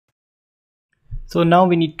So now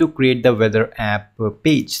we need to create the weather app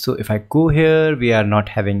page. So if I go here, we are not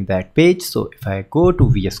having that page. So if I go to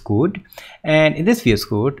VS Code, and in this VS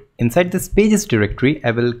Code, inside this pages directory,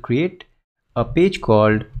 I will create a page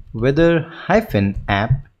called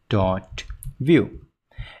weather-app.view,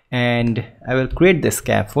 and I will create the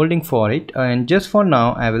scaffolding for it. And just for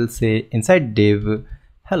now, I will say inside div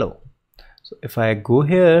hello. So if I go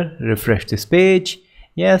here, refresh this page,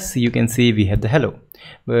 yes, you can see we have the hello,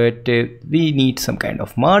 but we need some kind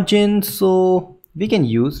of margin, so we can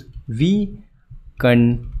use v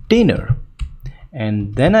container,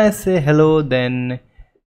 and then I say hello. Then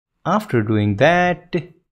after doing that,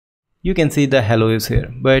 you can see the hello is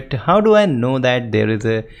here. But how do I know that there is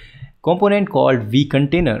a component called v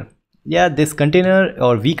container? Yeah, this container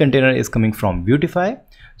or v container is coming from Beautify.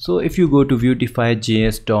 So if you go to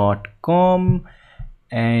beautifyjs.com,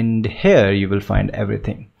 and here you will find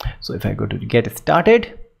everything. So if I go to get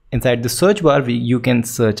started, inside the search bar you can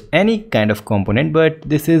search any kind of component, but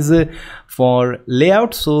this is for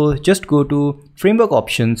layout. So just go to framework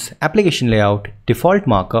options, application layout, default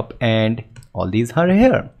markup, and all these are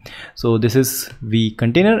here. So this is v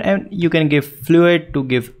container, and you can give fluid to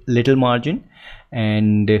give little margin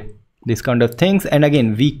and this kind of things. And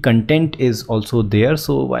again, v content is also there,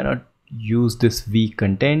 so why not use this v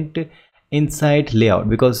content inside layout,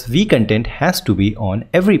 because v content has to be on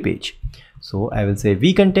every page. So I will say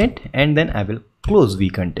v content, and then I will close v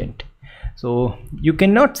content. So you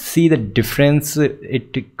cannot see the difference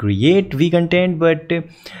it create v content, but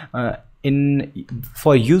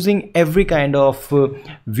for using every kind of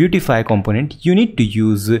Beautify component, you need to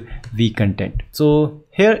use v content. So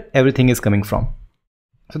here everything is coming from.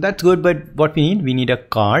 So that's good, but what we need a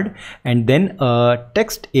card and then a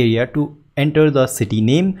text area to enter the city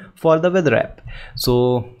name for the weather app.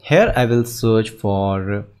 So here I will search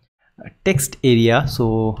for text area.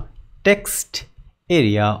 So text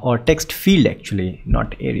area or text field, actually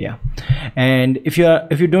not area. And if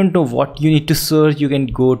you don't know what you need to search, you can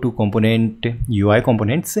go to component UI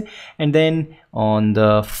components, and then on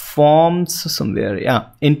the forms somewhere, yeah,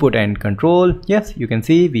 input and control, yes, you can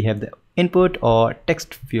see we have the input or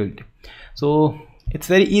text field. So it's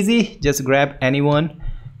very easy, just grab anyone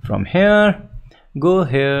from here, go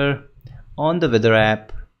here on the weather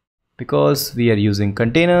app. Because we are using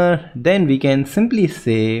container, then we can simply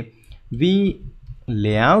say v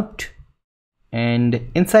layout, and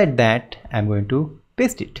inside that I'm going to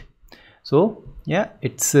paste it. So yeah,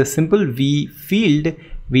 it's a simple v field,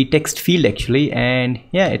 v text field actually, and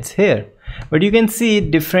yeah, it's here. But you can see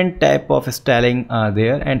different type of styling are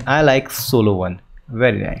there, and I like solo one,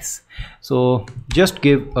 very nice. So just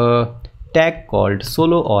give a tag called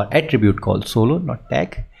solo or attribute called solo, not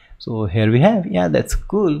tag. So here we have, yeah, that's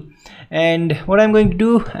cool. And what I'm going to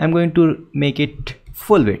do, I'm going to make it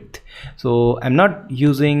full width. So I'm not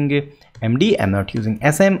using MD, I'm not using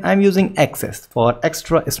SM, I'm using XS for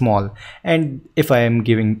extra small. And if I am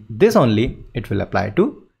giving this only, it will apply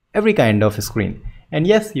to every kind of screen. And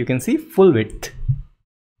yes, you can see full width.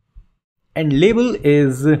 And label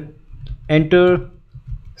is enter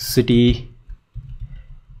city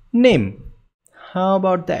name. How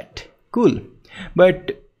about that? Cool.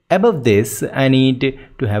 But above this, I need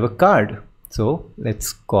to have a card. So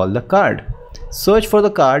let's call the card. Search for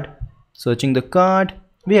the card. Searching the card,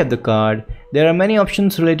 we have the card. There are many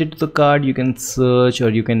options related to the card. You can search or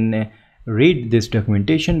you can read this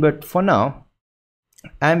documentation, but for now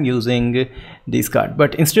I'm using this card.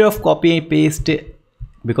 But instead of copy and paste,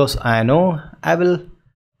 because I know, I will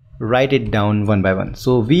write it down one by one.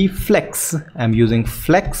 So v flex, I'm using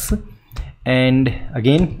flex, and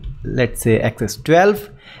again let's say access 12,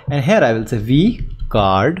 and here I will say v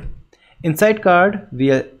card. Inside card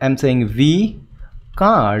I'm saying v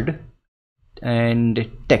card and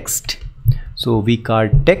text. So v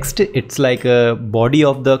card text, it's like a body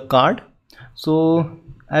of the card. So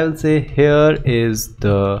I will say here is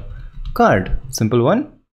the card, simple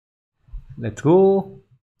one. Let's go.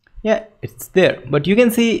 Yeah, it's there, but you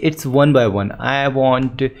can see it's one by one. I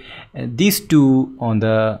want these two on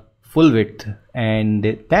the full width, and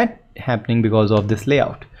that happening because of this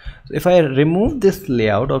layout. So if I remove this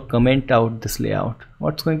layout or comment out this layout,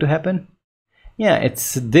 what's going to happen? Yeah,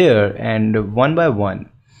 it's there and one by one.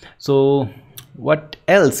 So what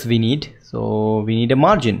else we need? So we need a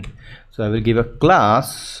margin. So I will give a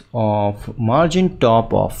class of margin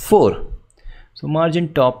top of 4. So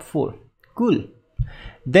margin top 4. Cool.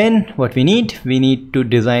 Then what we need to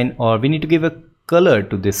design, or we need to give a color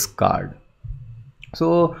to this card.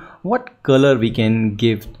 So what color we can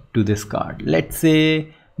give to this card? Let's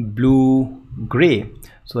say blue gray.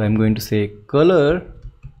 So I'm going to say color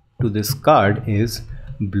to this card is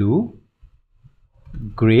blue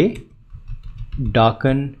gray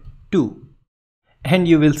darken to. And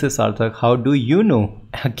you will say, Sarthak, how do you know?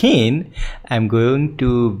 Again, I'm going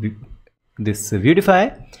to this Beautify,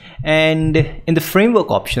 and in the framework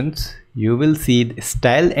options you will see the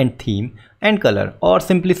style and theme and color, or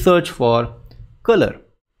simply search for color.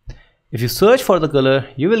 If you search for the color,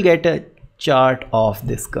 you will get a chart of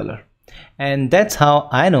this color, and that's how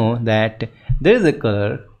I know that there is a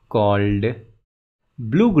color called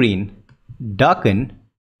blue green darken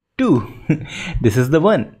to. This is the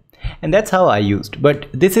one, and that's how I used. But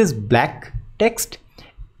this is black text.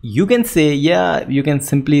 You can say, yeah, you can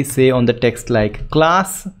simply say on the text like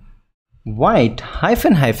class white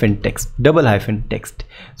hyphen hyphen text, double hyphen text,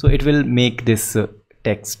 so it will make this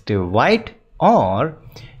text white. Or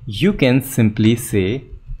you can simply say,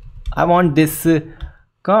 I want this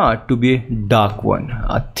card to be a dark one,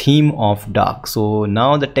 a theme of dark, so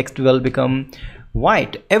now the text will become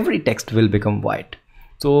white. Every text will become white.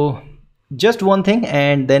 So just one thing,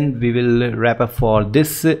 and then we will wrap up for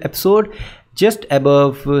this episode. Just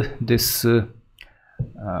above this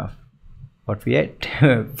what we had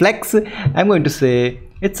flex, I'm going to say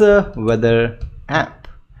it's a weather app.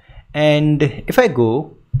 And if I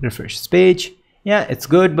go refresh this page, yeah, it's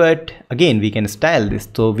good, but again we can style this,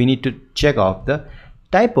 so we need to check off the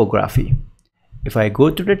typography. If I go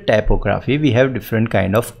to the typography, we have different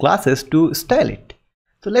kind of classes to style it.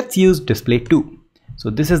 So let's use display2. So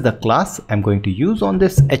this is the class I'm going to use on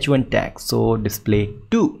this h1 tag, so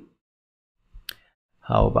display2.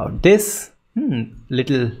 How about this?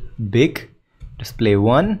 Little big,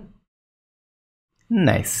 display1.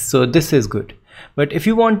 Nice. So this is good. But if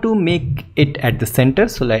you want to make it at the center,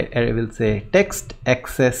 so like I will say text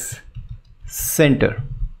access center,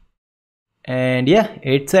 and yeah,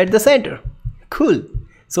 it's at the center. Cool.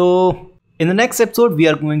 So in the next episode, we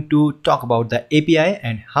are going to talk about the API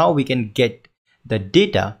and how we can get the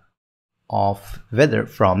data of weather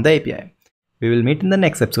from the API. We will meet in the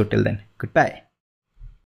next episode. Till then, goodbye.